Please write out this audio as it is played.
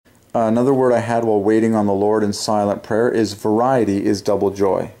Another word I had while waiting on the Lord in silent prayer is variety is double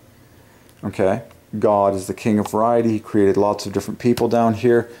joy. Okay? God is the king of variety. He created lots of different people down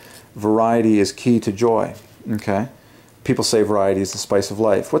here. Variety is key to joy. Okay? People say variety is the spice of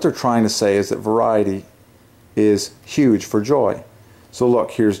life. What they're trying to say is that variety is huge for joy. So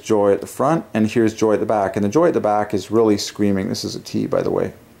look, here's joy at the front and here's joy at the back. And the joy at the back is really screaming. This is a T, by the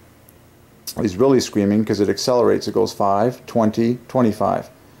way. It's really screaming because it accelerates. It goes 5, 20, 25.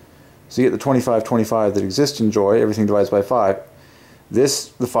 So you get the 25, 25 that exists in joy. Everything divides by 5. The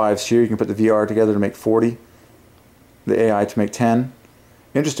 5s here, you can put the VR together to make 40. The AI to make 10.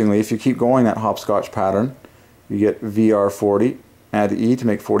 Interestingly, if you keep going that hopscotch pattern, you get VR 40, add the E to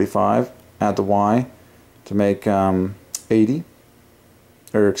make 45, add the Y to make 80,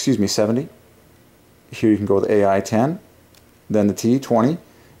 or excuse me, 70. Here you can go with AI 10, then the T 20.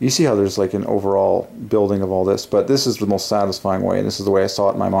 You see how there's like an overall building of all this, but this is the most satisfying way, and this is the way I saw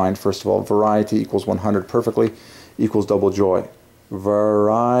it in my mind. First of all, variety equals 100 perfectly, equals double joy.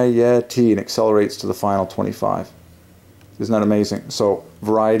 Variety, and accelerates to the final 25. Isn't that amazing? So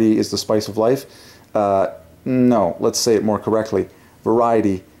variety is the spice of life. No, let's say it more correctly.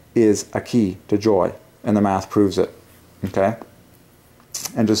 Variety is a key to joy, and the math proves it. Okay?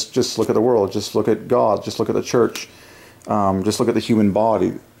 And just look at the world. Just look at God. Just look at the church. Just look at the human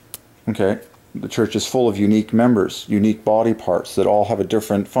body. Okay? The church is full of unique members, unique body parts that all have a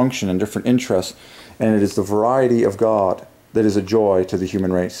different function and different interests. And it is the variety of God that is a joy to the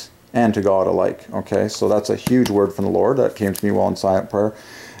human race and to God alike. Okay? So that's a huge word from the Lord. That came to me while in silent prayer.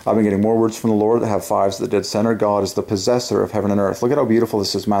 I've been getting more words from the Lord that have 5s at the dead center. God is the possessor of heaven and earth. Look at how beautiful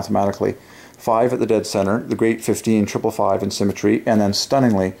this is mathematically. 5 at the dead center, the great 15, 555 in symmetry, and then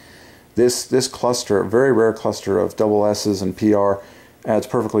stunningly, this cluster, very rare cluster of double S's and PR, adds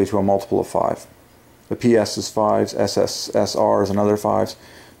perfectly to a multiple of 5. The PS is 5s, SSR is another 5s.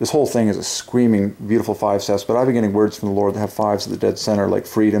 This whole thing is a screaming, beautiful 5 steps, but I've been getting words from the Lord that have 5s at the dead center, like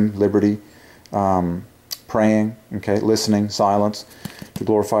freedom, liberty, praying, okay, listening, silence, to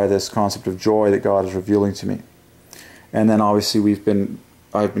glorify this concept of joy that God is revealing to me. And then obviously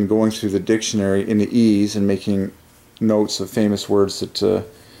I've been going through the dictionary in the E's and making notes of famous words that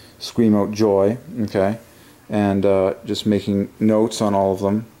scream out joy, okay, and just making notes on all of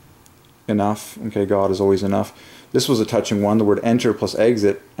them. Enough, okay, God is always enough. This was a touching one. The word enter plus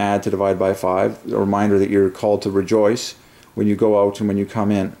exit, add to divide by 5. A reminder that you're called to rejoice when you go out and when you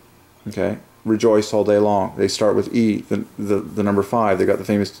come in, okay. Rejoice all day long. They start with E, the number 5. They got the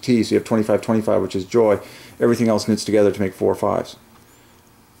famous T, so you have 25, 25, which is joy. Everything else knits together to make 4 5s.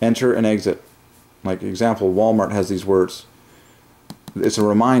 Enter and exit. Like example, Walmart has these words. It's a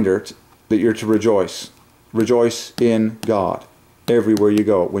reminder that you're to rejoice. Rejoice in God. Everywhere you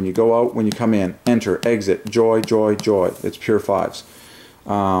go. When you go out, when you come in. Enter, exit, joy, joy, joy. It's pure 5s.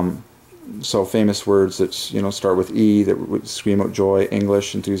 So famous words that start with E that would scream out joy.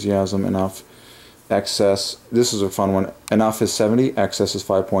 English, enthusiasm, enough. Excess. This is a fun one. Enough is 70. Excess is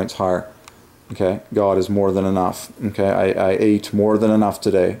 5 points higher. Okay, God is more than enough. Okay, I ate more than enough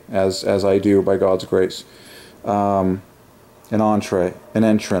today, as I do by God's grace. An entree, an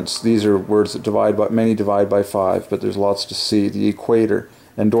entrance. These are words that many divide by 5, but there's lots to see. The equator,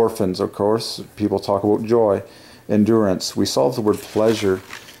 endorphins, of course. People talk about joy, endurance. We solve the word pleasure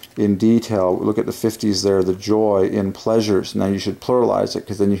in detail. Look at the 50s there, the joy in pleasures. Now you should pluralize it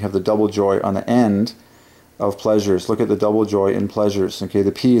because then you have the double joy on the end of pleasures. Look at the double joy in pleasures. Okay,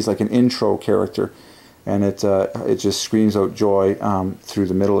 the P is like an intro character, and it just screams out joy through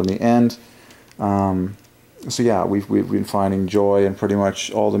the middle and the end. So yeah, we've been finding joy in pretty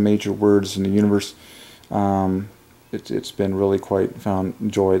much all the major words in the universe. It's been really quite found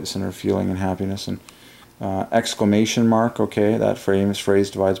joy at the center of feeling and happiness. And exclamation mark. Okay, that famous phrase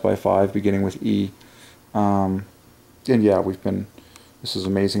divides by 5, beginning with E. And yeah, this is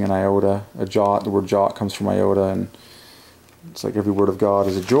amazing. An iota, a jot. The word jot comes from iota, and it's like every word of God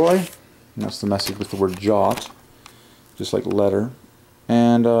is a joy. And that's the message with the word jot, just like letter.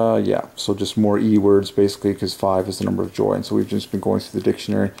 And yeah, so just more E words basically, because 5 is the number of joy. And so we've just been going through the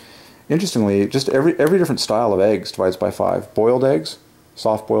dictionary. Interestingly, just every different style of eggs divides by 5. Boiled eggs,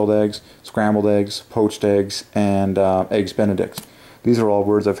 soft-boiled eggs, scrambled eggs, poached eggs, and eggs Benedict. These are all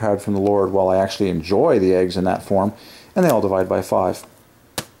words I've had from the Lord while I actually enjoy the eggs in that form, and they all divide by 5.